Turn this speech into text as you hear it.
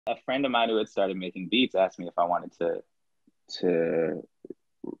A friend of mine who had started making beats asked me if I wanted to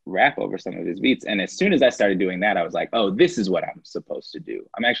rap over some of his beats. And as soon as I started doing that, I was like, oh, this is what I'm supposed to do.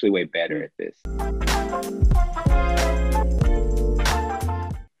 I'm actually way better at this.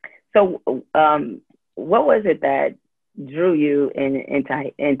 So, what was it that drew you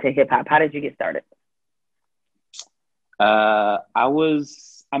into hip hop? How did you get started?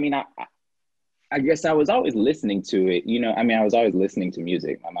 I guess I was always listening to it. I was always listening to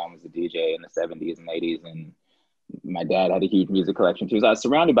music. My mom was a DJ in the 70s and 80s, and my dad had a huge music collection too. So I was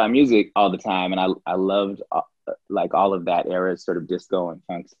surrounded by music all the time, and I loved like all of that era, sort of disco and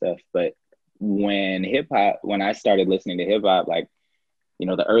funk stuff. But when I started listening to hip hop, like,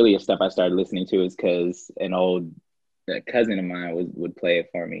 the earliest stuff I started listening to is because an old cousin of mine would play it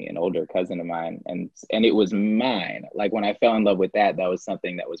for me, an older cousin of mine, and it was mine. Like when I fell in love with that was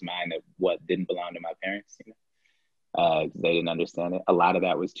something that was mine, that what didn't belong to my parents. They didn't understand it. A lot of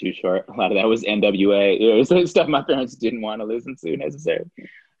that was Too Short. A lot of that was NWA. So stuff my parents didn't want to listen to necessarily.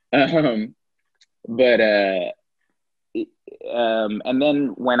 But and then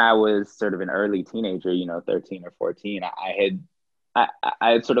when I was sort of an early teenager, 13 or 14, I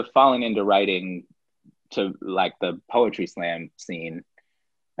had sort of fallen into writing to like the poetry slam scene.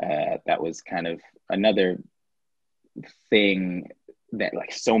 That was kind of another thing that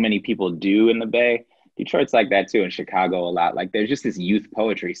like so many people do in the Bay. Detroit's like that too, in Chicago a lot. Like there's just this youth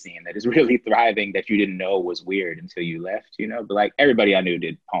poetry scene that is really thriving that you didn't know was weird until you left, but like everybody I knew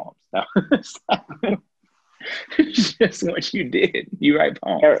did poems. So it's just what you did. You write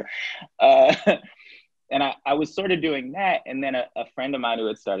poems. And I was sort of doing that. And then a friend of mine who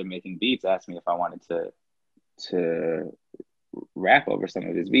had started making beats asked me if I wanted to rap over some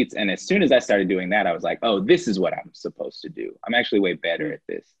of his beats. And as soon as I started doing that, I was like, oh, this is what I'm supposed to do. I'm actually way better at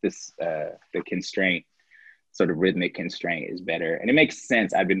this. The constraint, sort of rhythmic constraint, is better. And it makes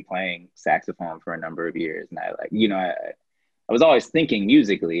sense. I've been playing saxophone for a number of years. And I was always thinking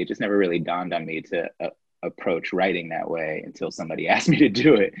musically. It just never really dawned on me to approach writing that way until somebody asked me to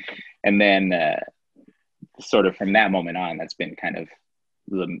do it. And then sort of from that moment on, that's been kind of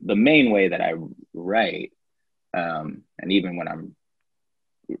the main way that I write. And even when I'm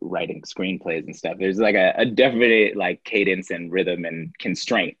writing screenplays and stuff, there's like a definite like cadence and rhythm and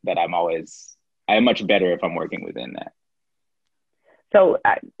constraint that I'm much better if I'm working within that. So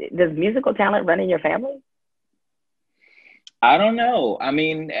does musical talent run in your family? I don't know. I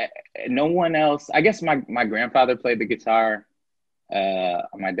mean, no one else. I guess my grandfather played the guitar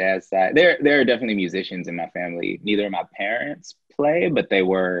on my dad's side. There are definitely musicians in my family. Neither of my parents play, but they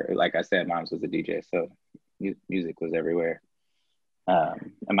were, like I said, mom's was a DJ, so music was everywhere.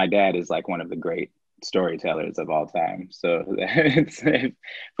 And my dad is like one of the great storytellers of all time. So if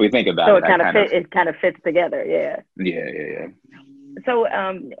we think about it, it kind of fits together. Yeah. Yeah. So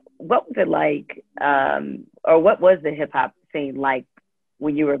what was it like, or what was the hip hop scene like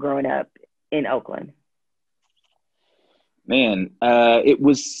when you were growing up in Oakland? Man,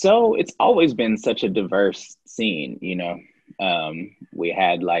 it's always been such a diverse scene, we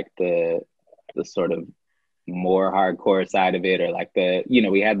had like the sort of more hardcore side of it, or like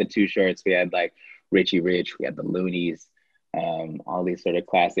we had the Too Shorts, we had like Richie Rich, we had the Loonies, all these sort of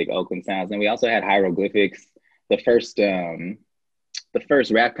classic Oakland sounds. And we also had Hieroglyphics. The first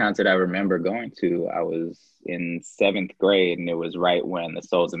rap concert I remember going to, I was in 7th grade, and it was right when the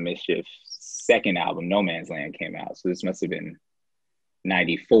Souls of Mischief second album, No Man's Land, came out. So this must have been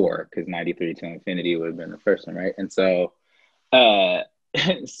 94, because 93 to Infinity would have been the first one, right? And so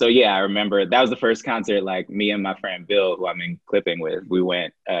so yeah, I remember that was the first concert, like me and my friend Bill, who I'm in clipping with, we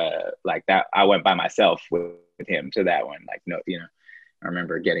went like that. I went by myself with him to that one. Like, I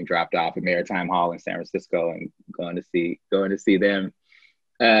remember getting dropped off at Maritime Hall in San Francisco and going to see them.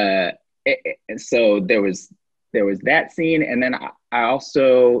 And so there was that scene. And then I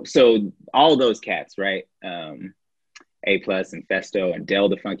also, so all those cats, right? A Plus and Festo and Del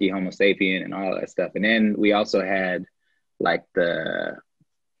the Funky Homo Sapien and all that stuff. And then we also had like that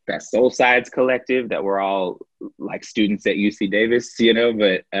Soul Sides collective that were all like students at UC Davis,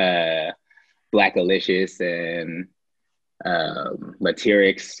 but Black Alicious and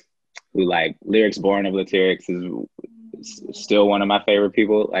Latyrix, who like Lyrics Born of Latyrix is still one of my favorite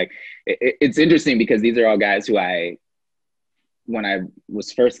people. Like it's interesting because these are all guys who when I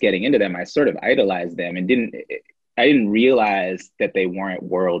was first getting into them, I sort of idolized them and I didn't realize that they weren't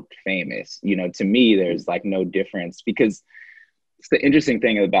world famous. To me, there's like no difference, because it's the interesting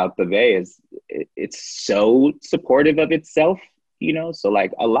thing about the Bay is it's so supportive of itself, so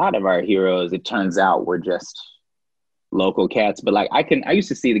like a lot of our heroes, it turns out, were just local cats. But like I used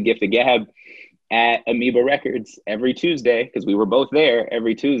to see The Gift of Gab at Amoeba Records every Tuesday, because we were both there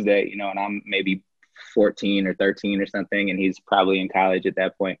every Tuesday, you know, and I'm maybe 14 or 13 or something, and he's probably in college at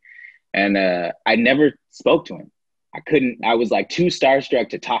that point. And I never spoke to him. I was like too starstruck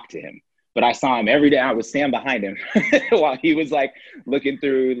to talk to him. But I saw him every day. I would stand behind him while he was like looking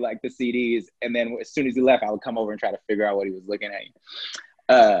through like the CDs. And then as soon as he left, I would come over and try to figure out what he was looking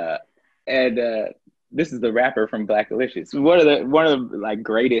at. And this is the rapper from Black Delicious, one of the like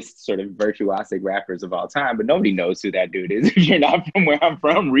greatest sort of virtuosic rappers of all time. But nobody knows who that dude is if you're not from where I'm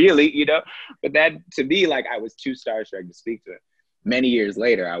from, really, you know. But that, to me, like, I was too starstruck to speak to him. Many years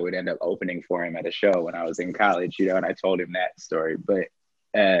later, I would end up opening for him at a show when I was in college, you know, and I told him that story. But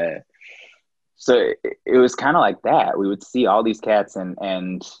so it was kind of like that. We would see all these cats,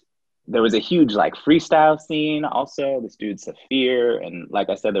 and there was a huge like freestyle scene also. This dude Saphir, and like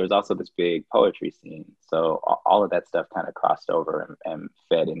I said, there was also this big poetry scene. So all of that stuff kind of crossed over and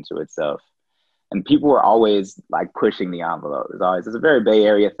fed into itself. And people were always like pushing the envelope. It's a very Bay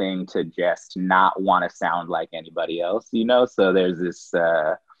Area thing to just not want to sound like anybody else, you know? So there's this,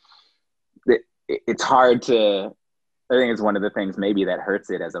 it's hard to, I think it's one of the things maybe that hurts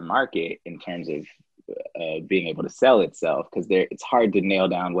it as a market in terms of being able to sell itself, because it's hard to nail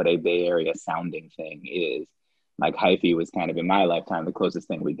down what a Bay Area sounding thing is. Like hyphy was kind of, in my lifetime, the closest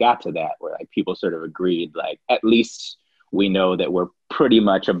thing we got to that, where like people sort of agreed, like, at least we know that we're pretty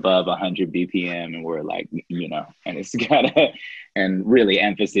much above 100 BPM, and we're like, you know, and it's got and really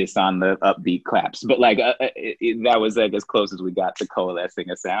emphasis on the upbeat claps. But like that was like as close as we got to coalescing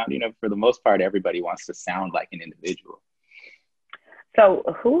a sound. You know, for the most part, everybody wants to sound like an individual. So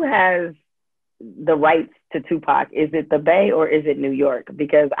who has the rights to Tupac? Is it the Bay or is it New York?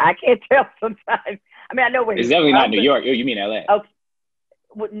 Because I can't tell sometimes. I mean, I know where it's definitely not New York. You mean LA? Okay.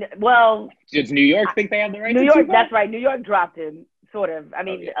 Well, does New York think they have the right New to York, Tupac? That's right. New York dropped him, sort of. I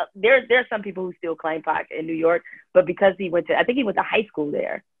mean, there's some people who still claim Pac in New York, but because I think he went to high school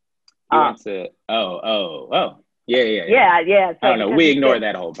there. He went to, yeah. Yeah. So I don't know. We ignore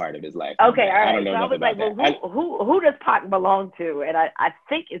that whole part of his life. Okay, all right. I don't know enough about that. Well, who does Pac belong to? And I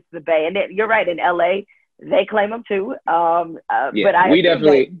think it's the Bay. And you're right, in LA, they claim him too. But we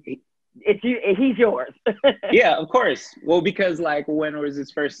definitely... he's yours. Yeah, of course. Well, because like, when was his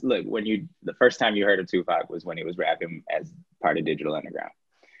first look? The first time you heard of Tupac was when he was rapping as part of Digital Underground.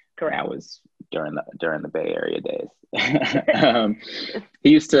 Correct. That was during the Bay Area days.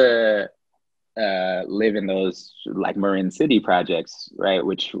 He used to live in those like Marin City projects, right?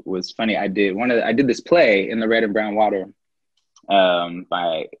 Which was funny. I did this play in the Red and Brown Water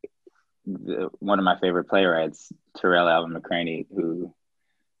by one of my favorite playwrights, Terrell Alvin McCraney, who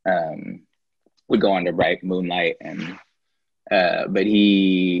would go on to write Moonlight, and but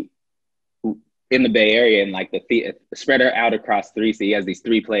he, in the Bay Area, and like the spread out across three, so he has these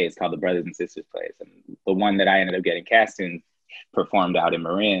three plays called the Brothers and Sisters plays, and the one that I ended up getting cast in performed out in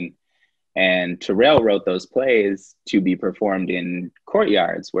Marin. And Terrell wrote those plays to be performed in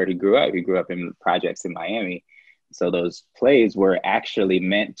courtyards where he grew up. He grew up in projects in Miami. So those plays were actually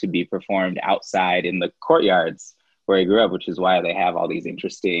meant to be performed outside in the courtyards where he grew up, which is why they have all these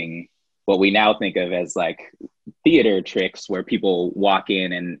interesting, what we now think of as like theater tricks, where people walk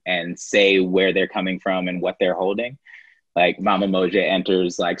in and say where they're coming from and what they're holding. Like Mama Moja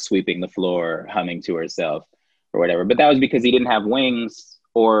enters like sweeping the floor, humming to herself or whatever. But that was because he didn't have wings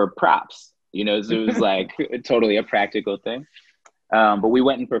or props, you know, so it was like totally a practical thing. But we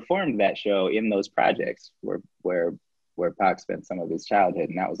went and performed that show in those projects where Pac spent some of his childhood,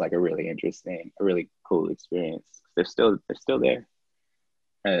 and that was like a really interesting, a really cool experience. They're still there.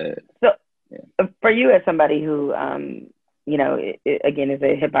 So, for you as somebody who, you know, again, is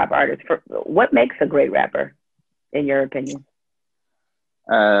a hip hop artist, what makes a great rapper, in your opinion?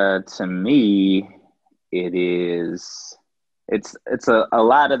 To me, it's a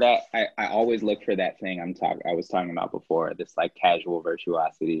lot of that. I always look for that thing I was talking about before, this like casual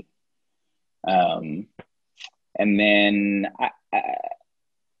virtuosity. And then I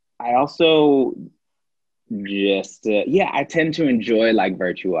also just I tend to enjoy like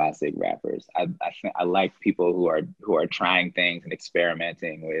virtuosic rappers. I like people who are trying things and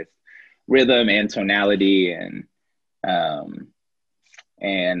experimenting with rhythm and tonality, and I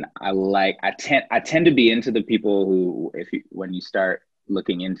tend to be into the people who, when you start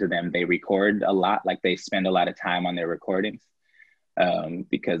looking into them, they record a lot, like they spend a lot of time on their recordings,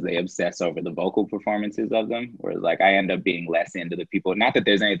 because they obsess over the vocal performances of them. Whereas like I end up being less into the people. Not that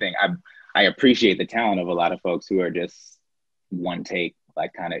there's anything, I appreciate the talent of a lot of folks who are just one take,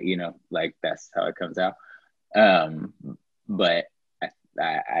 like kind of, you know, like that's how it comes out. But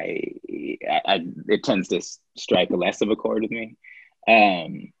it tends to strike less of a chord with me.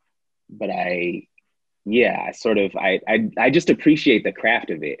 But I yeah, I just appreciate the craft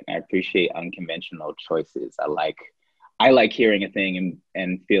of it. I appreciate unconventional choices. I like hearing a thing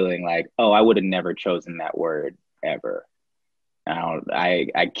and feeling like, oh, I would have never chosen that word ever.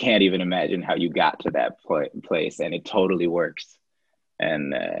 I can't even imagine how you got to that place, and it totally works.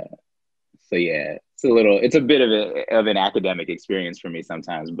 And so yeah, it's a bit of an academic experience for me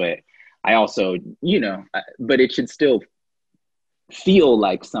sometimes, but I also, but it should still feel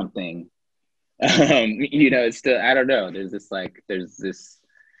like something. It's still, I don't know. There's this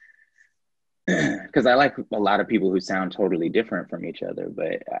because I like a lot of people who sound totally different from each other,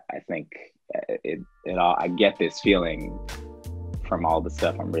 but I think it all, I get this feeling from all the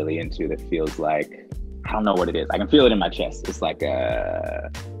stuff I'm really into that feels like, I don't know what it is. I can feel it in my chest. It's like I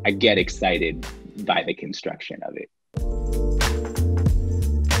get excited by the construction of it.